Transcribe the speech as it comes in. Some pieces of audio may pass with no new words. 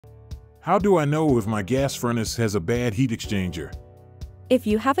How do I know if my gas furnace has a bad heat exchanger? If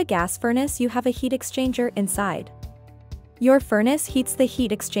you have a gas furnace, you have a heat exchanger inside. Your furnace heats the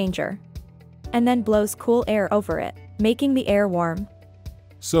heat exchanger and then blows cool air over it, making the air warm.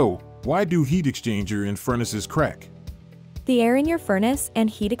 So, why do heat exchanger in furnaces crack? The air in your furnace and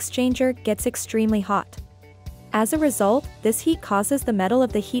heat exchanger gets extremely hot. As a result, this heat causes the metal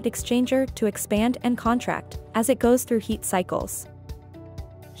of the heat exchanger to expand and contract as it goes through heat cycles.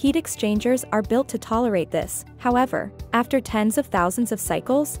 Heat exchangers are built to tolerate this. However, after tens of thousands of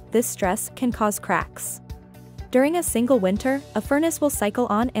cycles, this stress can cause cracks. During a single winter, a furnace will cycle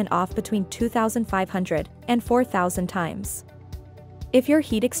on and off between 2,500 and 4,000 times. If your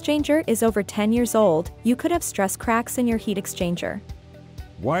heat exchanger is over 10 years old, you could have stress cracks in your heat exchanger.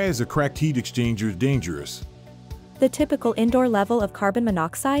 Why is a cracked heat exchanger dangerous? The typical indoor level of carbon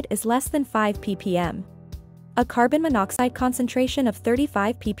monoxide is less than 5 ppm. A carbon monoxide concentration of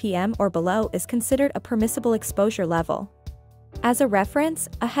 35 ppm or below is considered a permissible exposure level. As a reference,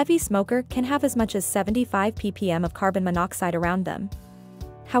 a heavy smoker can have as much as 75 ppm of carbon monoxide around them.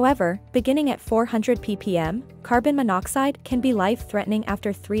 However, beginning at 400 ppm, carbon monoxide can be life-threatening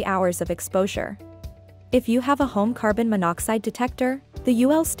after 3 hours of exposure. If you have a home carbon monoxide detector, the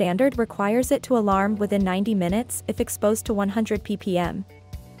UL standard requires it to alarm within 90 minutes if exposed to 100 ppm,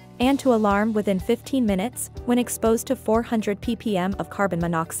 and to alarm within 15 minutes when exposed to 400 ppm of carbon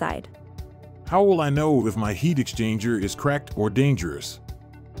monoxide. How will I know if my heat exchanger is cracked or dangerous?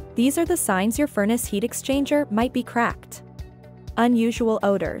 These are the signs your furnace heat exchanger might be cracked. Unusual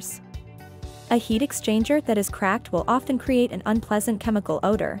odors. A heat exchanger that is cracked will often create an unpleasant chemical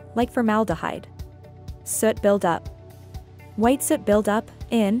odor, like formaldehyde. Soot buildup. White soot buildup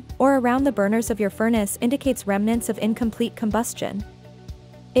in or around the burners of your furnace indicates remnants of incomplete combustion.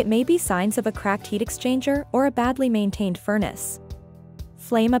 It may be signs of a cracked heat exchanger or a badly maintained furnace.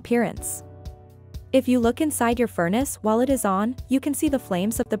 Flame appearance. If you look inside your furnace while it is on, you can see the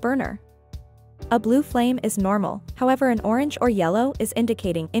flames of the burner. A blue flame is normal, however an orange or yellow is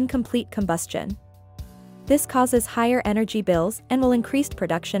indicating incomplete combustion. This causes higher energy bills and will increase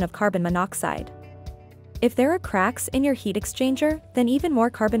production of carbon monoxide. If there are cracks in your heat exchanger, then even more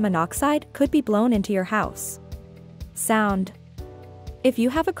carbon monoxide could be blown into your house. Sound. If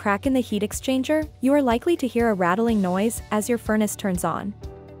you have a crack in the heat exchanger, you are likely to hear a rattling noise as your furnace turns on.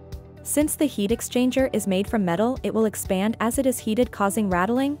 Since the heat exchanger is made from metal, it will expand as it is heated, causing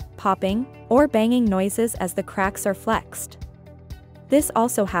rattling, popping, or banging noises as the cracks are flexed. This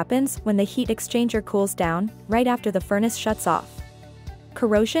also happens when the heat exchanger cools down, right after the furnace shuts off.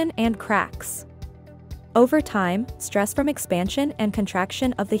 Corrosion and cracks. Over time, stress from expansion and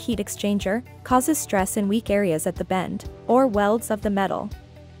contraction of the heat exchanger causes stress in weak areas at the bend, or welds of the metal.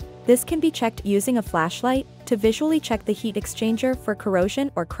 This can be checked using a flashlight to visually check the heat exchanger for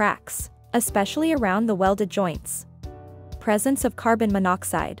corrosion or cracks, especially around the welded joints. Presence of carbon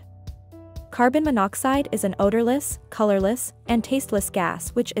monoxide. Carbon monoxide is an odorless, colorless, and tasteless gas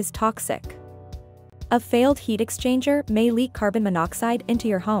which is toxic. A failed heat exchanger may leak carbon monoxide into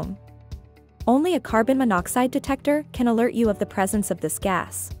your home. Only a carbon monoxide detector can alert you of the presence of this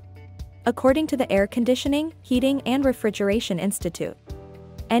gas. According to the Air Conditioning, Heating and Refrigeration Institute,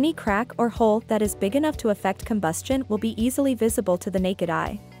 any crack or hole that is big enough to affect combustion will be easily visible to the naked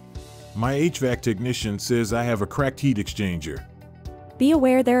eye. My HVAC technician says I have a cracked heat exchanger. Be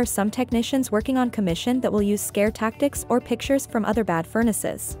aware there are some technicians working on commission that will use scare tactics or pictures from other bad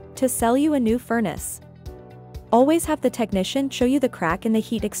furnaces to sell you a new furnace. Always have the technician show you the crack in the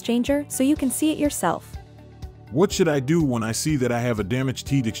heat exchanger so you can see it yourself. What should I do when I see that I have a damaged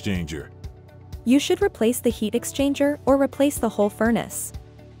heat exchanger? You should replace the heat exchanger or replace the whole furnace.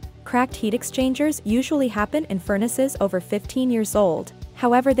 Cracked heat exchangers usually happen in furnaces over 15 years old,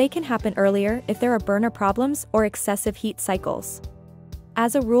 however they can happen earlier if there are burner problems or excessive heat cycles.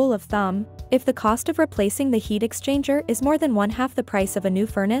 As a rule of thumb, if the cost of replacing the heat exchanger is more than 1/2 the price of a new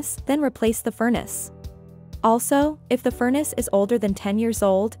furnace, then replace the furnace. Also, if the furnace is older than 10 years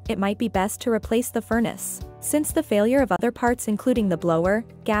old, it might be best to replace the furnace, since the failure of other parts including the blower,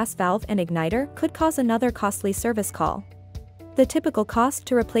 gas valve and igniter could cause another costly service call. The typical cost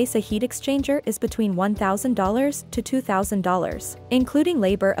to replace a heat exchanger is between $1,000 to $2,000, including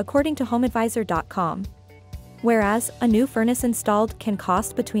labor according to HomeAdvisor.com. Whereas, a new furnace installed can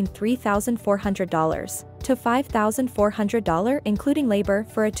cost between $3,400 to $5,400 including labor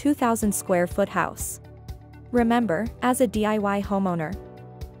for a 2,000 square foot house. Remember, as a DIY homeowner,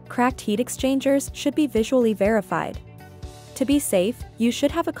 cracked heat exchangers should be visually verified. To be safe, you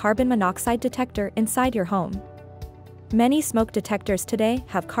should have a carbon monoxide detector inside your home. Many smoke detectors today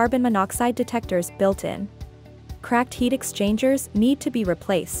have carbon monoxide detectors built in. Cracked heat exchangers need to be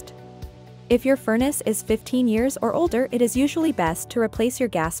replaced. If your furnace is 15 years or older, it is usually best to replace your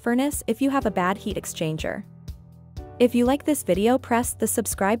gas furnace if you have a bad heat exchanger. If you like this video, press the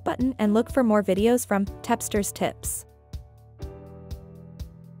subscribe button and look for more videos from Tepster's Tips.